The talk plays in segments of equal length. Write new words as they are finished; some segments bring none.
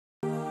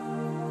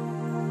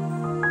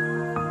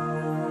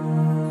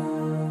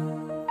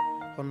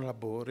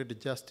Honorable Read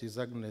Justice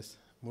Agnes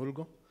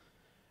Mulgo,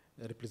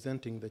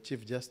 representing the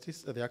Chief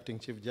Justice, the Acting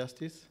Chief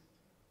Justice,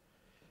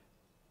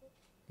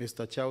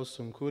 Mr. Charles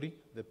Sunkuri,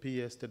 the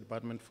PA State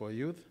Department for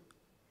Youth,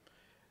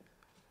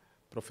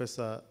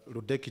 Professor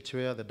Ludeki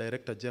Chwea, the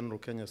Director General,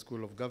 Kenya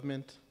School of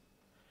Government,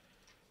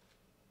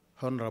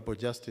 Honorable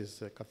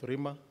Justice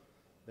Kathurima,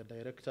 the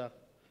Director,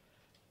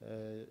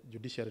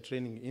 Judiciary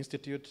Training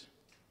Institute,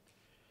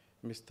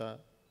 Mr.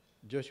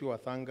 Joshua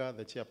Thanga,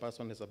 the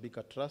Chairperson,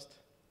 Hesabika Trust,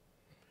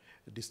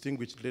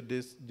 distinguished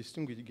ladies,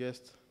 distinguished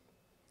guests,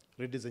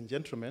 ladies and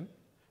gentlemen,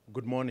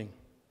 good morning.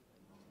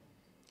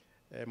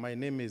 My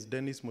name is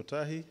Dennis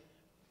Mutahi,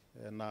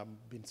 and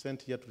I've been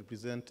sent here to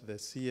represent the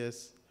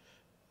CS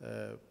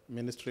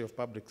Ministry of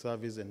Public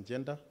Service and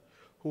Gender,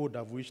 who would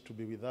have wished to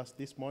be with us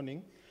this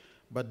morning,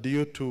 but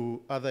due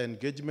to other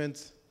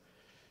engagements,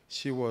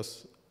 she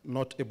was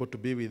not able to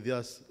be with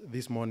us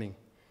this morning.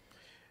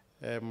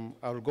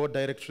 I'll go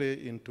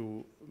directly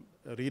into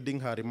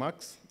reading her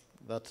remarks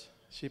that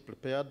she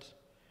prepared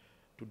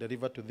to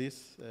deliver to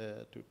this,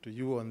 to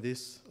you on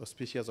these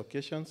auspicious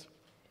occasions.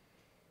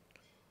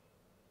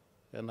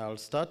 And I'll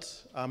start.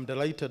 I'm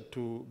delighted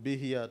to be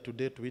here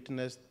today to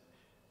witness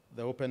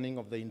the opening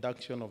of the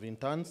induction of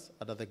interns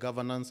under the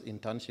Governance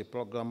Internship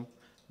Program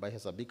by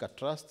Hesabika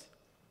Trust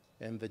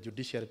and the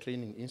Judiciary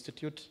Training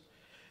Institute,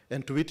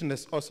 and to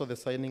witness also the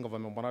signing of a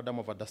memorandum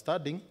of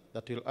understanding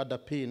that will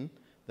underpin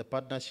the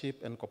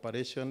partnership and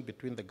cooperation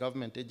between the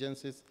government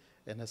agencies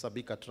and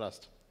Hesabika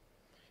Trust.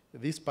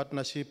 This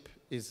partnership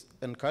is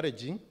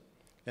encouraging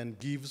and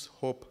gives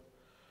hope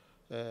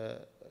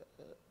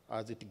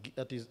as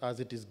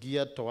it is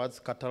geared towards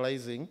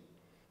catalyzing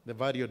the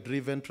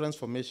value-driven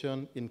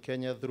transformation in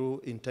Kenya through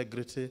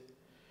integrity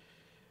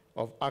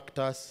of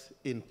actors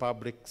in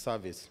public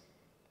service.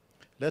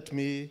 Let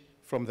me,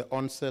 from the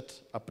onset,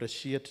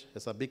 appreciate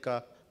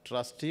Hesabika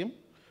Trust team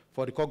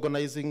for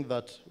recognizing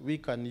that we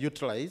can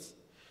utilize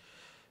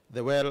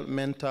the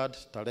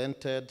well-mentored,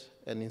 talented,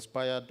 and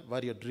inspired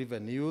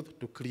value-driven youth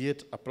to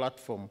create a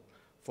platform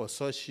for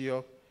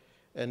social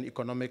and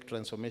economic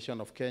transformation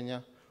of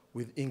Kenya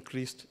with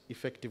increased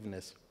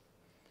effectiveness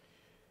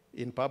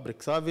in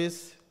public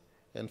service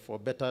and for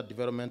better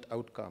development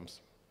outcomes.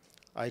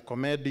 I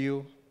commend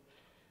you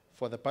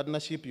for the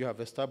partnership you have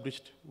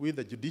established with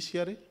the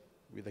judiciary,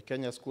 with the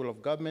Kenya School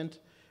of Government,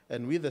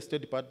 and with the State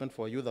Department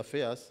for Youth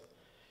Affairs.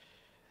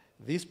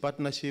 This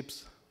partnership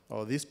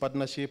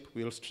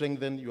will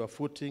strengthen your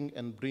footing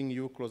and bring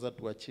you closer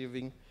to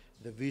achieving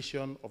the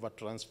vision of a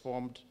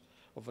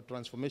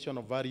transformation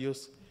of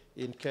values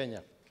in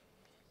Kenya.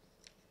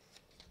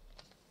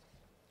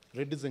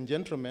 Ladies and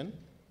gentlemen,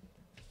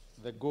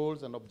 the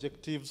goals and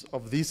objectives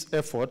of this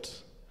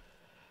effort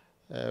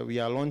we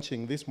are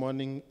launching this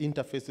morning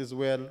interfaces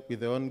well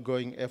with the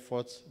ongoing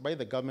efforts by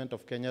the government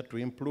of Kenya to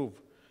improve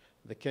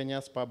the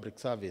Kenya's public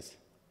service.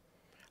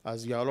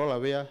 As you are all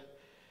aware,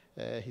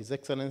 His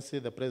Excellency,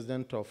 the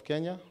President of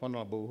Kenya,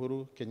 Honorable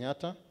Uhuru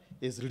Kenyatta,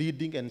 is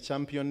leading and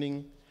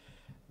championing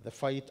the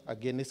fight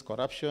against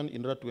corruption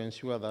in order to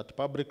ensure that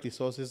public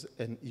resources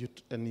and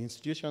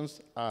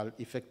institutions are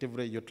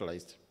effectively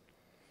utilized.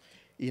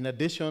 In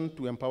addition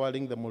to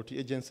empowering the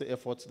multi-agency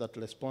efforts that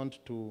respond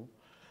to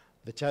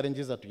the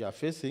challenges that we are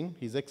facing,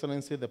 His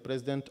Excellency, the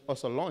President,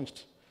 also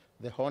launched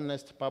the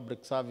Honest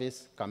Public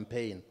Service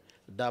Campaign,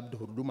 dubbed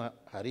Huduma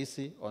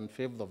Harisi, on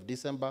 5th of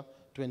December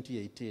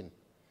 2018.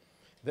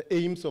 The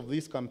aims of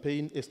this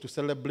campaign is to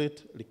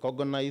celebrate,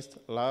 recognize,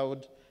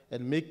 laud,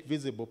 and make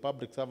visible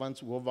public servants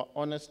who offer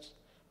honest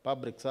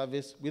public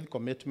service with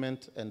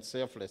commitment and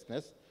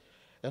selflessness,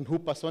 and who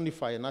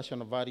personify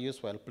national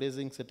values while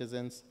placing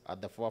citizens at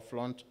the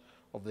forefront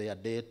of their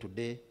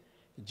day-to-day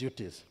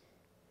duties.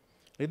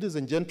 Ladies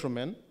and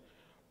gentlemen,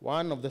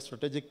 one of the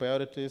strategic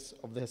priorities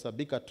of the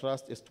Hesabika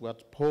Trust is to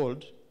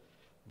uphold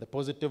the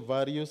positive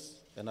values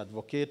and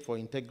advocate for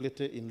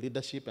integrity in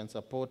leadership and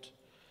support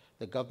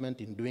the government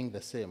in doing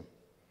the same.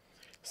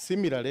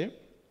 Similarly,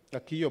 a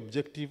key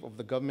objective of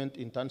the government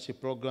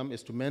internship program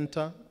is to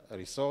mentor,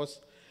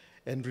 resource,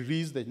 and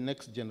release the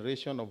next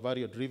generation of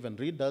value-driven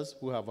leaders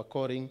who have a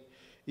calling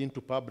into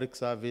public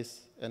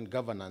service and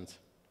governance.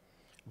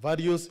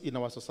 Values in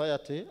our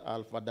society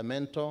are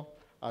fundamental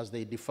as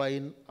they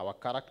define our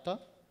character,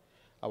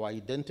 our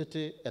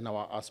identity, and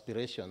our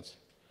aspirations.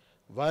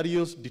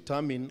 Values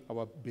determine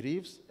our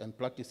beliefs and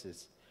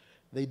practices.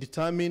 They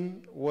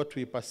determine what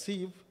we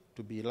perceive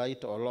to be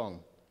right or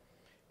wrong.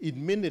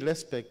 In many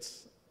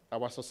respects,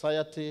 our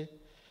society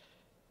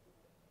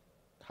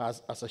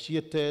has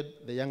associated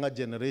the younger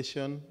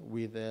generation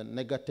with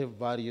negative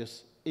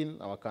values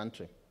in our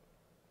country.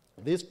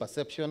 This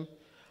perception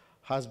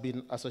has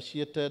been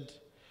associated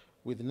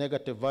with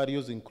negative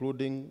values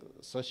including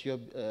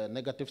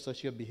negative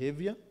social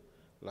behavior,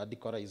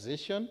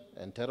 radicalization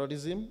and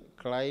terrorism,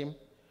 crime,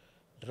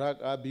 drug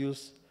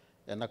abuse,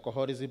 and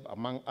alcoholism,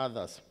 among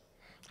others.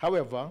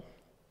 However,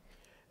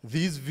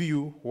 this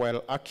view,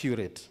 while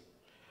accurate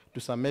to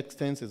some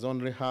extent, is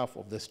only half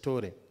of the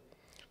story.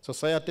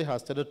 Society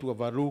has started to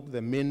overlook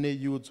the many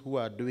youths who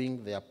are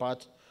doing their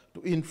part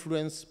to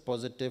influence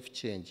positive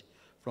change.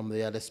 from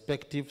their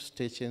respective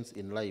stations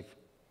in life.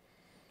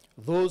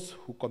 Those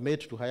who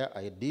commit to higher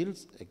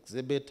ideals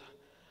exhibit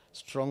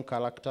strong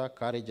character,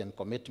 courage, and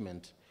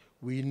commitment.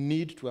 We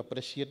need to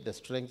appreciate the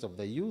strengths of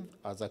the youth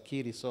as a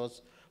key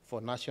resource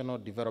for national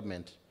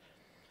development,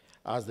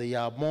 as they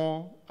are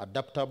more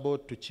adaptable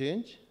to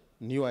change,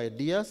 new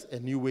ideas,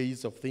 and new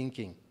ways of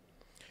thinking.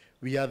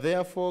 We are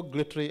therefore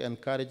greatly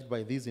encouraged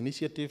by this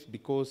initiative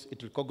because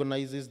it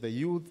recognizes the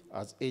youth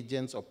as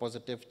agents of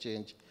positive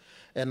change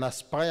and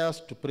aspires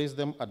to place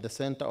them at the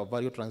center of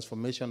value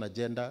transformation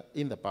agenda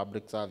in the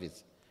public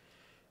service.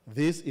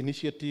 This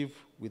initiative,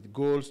 with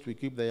goals to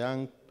equip the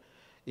young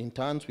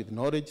interns with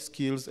knowledge,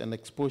 skills, and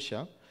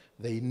exposure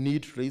they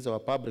need to raise our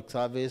public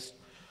service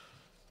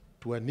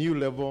to a new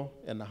level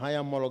and a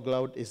higher moral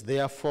ground, is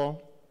therefore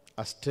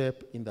a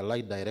step in the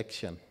right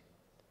direction.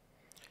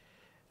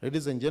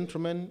 Ladies and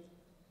gentlemen,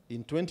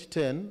 in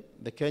 2010,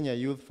 the Kenya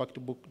Youth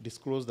Factbook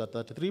disclosed that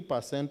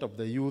 33% of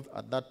the youth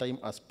at that time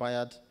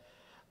aspired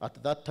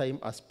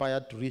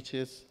to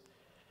riches.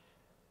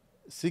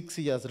 6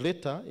 years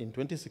later, in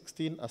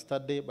 2016, a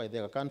study by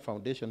the Aga Khan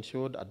Foundation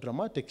showed a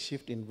dramatic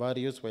shift in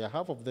values where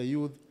half of the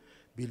youth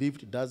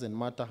believed it doesn't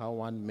matter how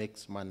one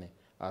makes money,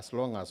 as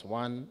long as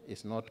one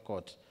is not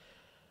caught.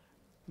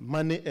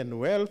 Money and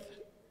wealth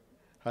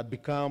had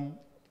become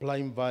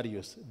prime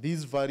values.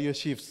 These value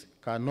shifts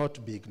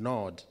cannot be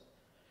ignored.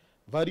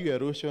 Value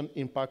erosion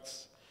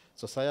impacts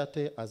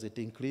society as it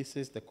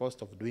increases the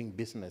cost of doing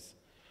business,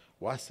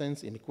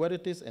 worsens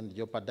inequalities, and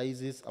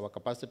jeopardizes our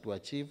capacity to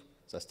achieve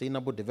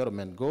sustainable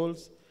development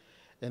goals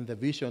and the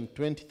Vision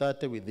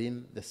 2030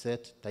 within the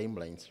set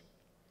timelines.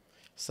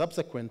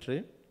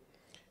 Subsequently,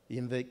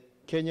 in the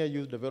Kenya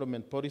Youth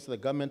Development Policy, the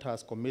government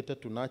has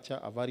committed to nurture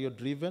a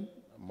value-driven,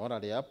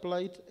 morally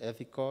applied,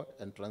 ethical,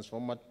 and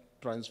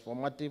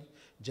transformative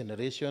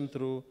generation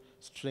through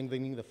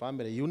strengthening the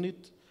family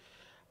unit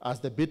as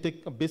the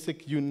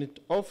basic unit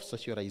of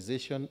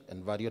socialization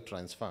and value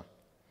transfer,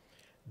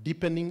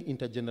 deepening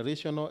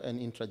intergenerational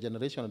and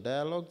intragenerational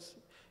dialogues,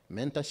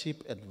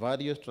 mentorship and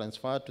value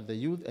transfer to the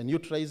youth, and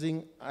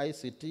utilizing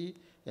ICT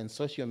and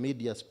social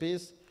media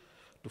space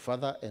to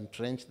further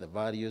entrench the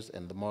values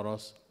and the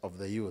morals of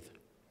the youth.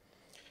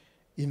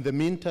 In the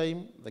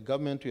meantime, the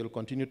government will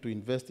continue to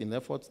invest in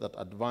efforts that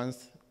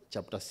advance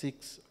Chapter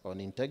 6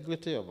 on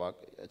integrity of our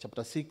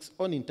Chapter 6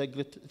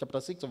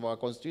 of our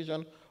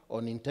Constitution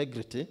on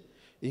integrity,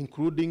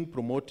 including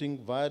promoting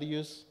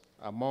values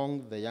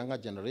among the younger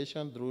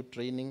generation through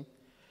training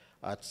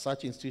at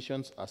such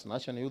institutions as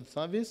National Youth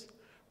Service,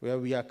 where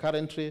we are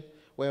currently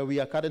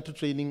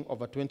training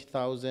over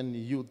 20,000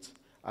 youths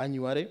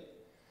annually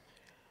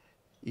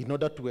in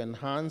order to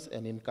enhance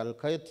and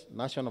inculcate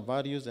national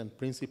values and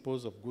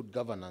principles of good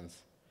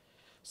governance,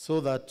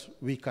 so that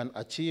we can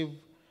achieve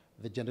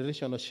the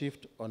generational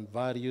shift on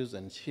values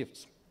and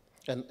shift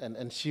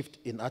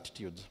in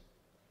attitudes.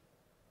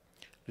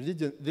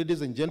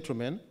 Ladies and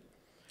gentlemen,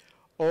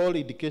 all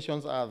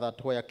indications are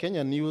that where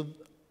Kenyan youth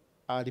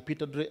are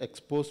repeatedly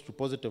exposed to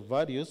positive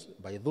values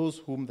by those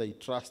whom they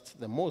trust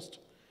the most,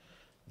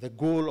 the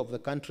goal of the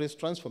country's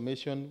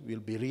transformation will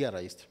be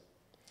realized.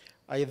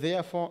 I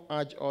therefore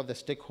urge all the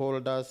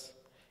stakeholders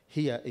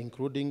here,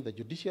 including the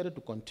judiciary,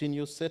 to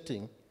continue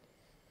setting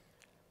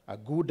a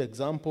good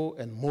example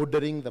and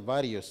modeling the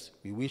values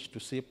we wish to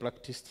see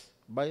practiced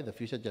by the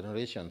future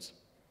generations.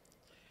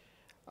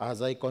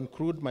 As I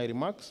conclude my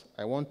remarks,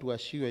 I want to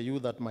assure you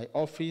that my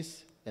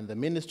office and the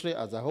ministry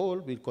as a whole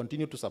will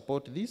continue to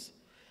support this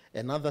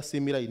and other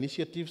similar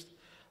initiatives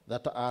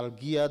that are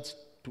geared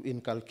to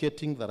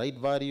inculcating the right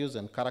values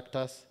and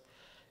characters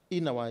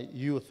in our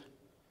youth.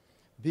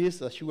 This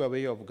is a sure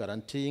way of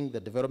guaranteeing the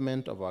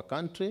development of our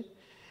country,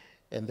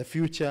 and the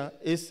future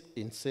is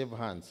in safe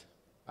hands.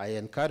 I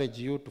encourage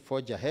you to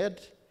forge ahead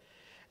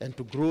and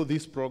to grow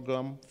this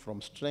program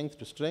from strength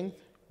to strength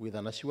with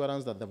an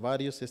assurance that the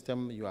value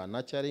system you are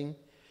nurturing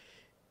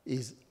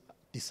is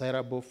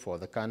desirable for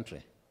the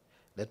country.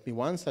 Let me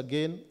once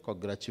again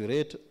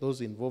congratulate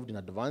those involved in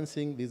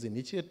advancing this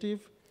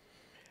initiative,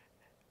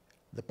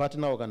 the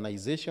partner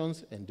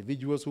organizations,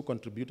 individuals who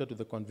contributed to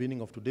the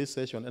convening of today's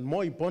session, and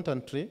more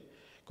importantly,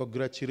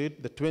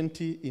 congratulate the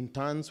 20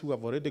 interns who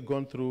have already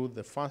gone through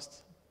the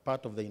first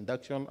part of the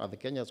induction at the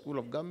Kenya School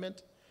of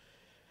Government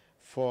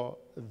for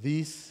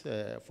this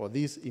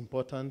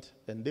important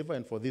endeavor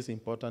and for this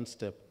important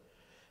step.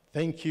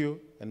 Thank you,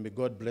 and may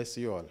God bless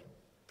you all.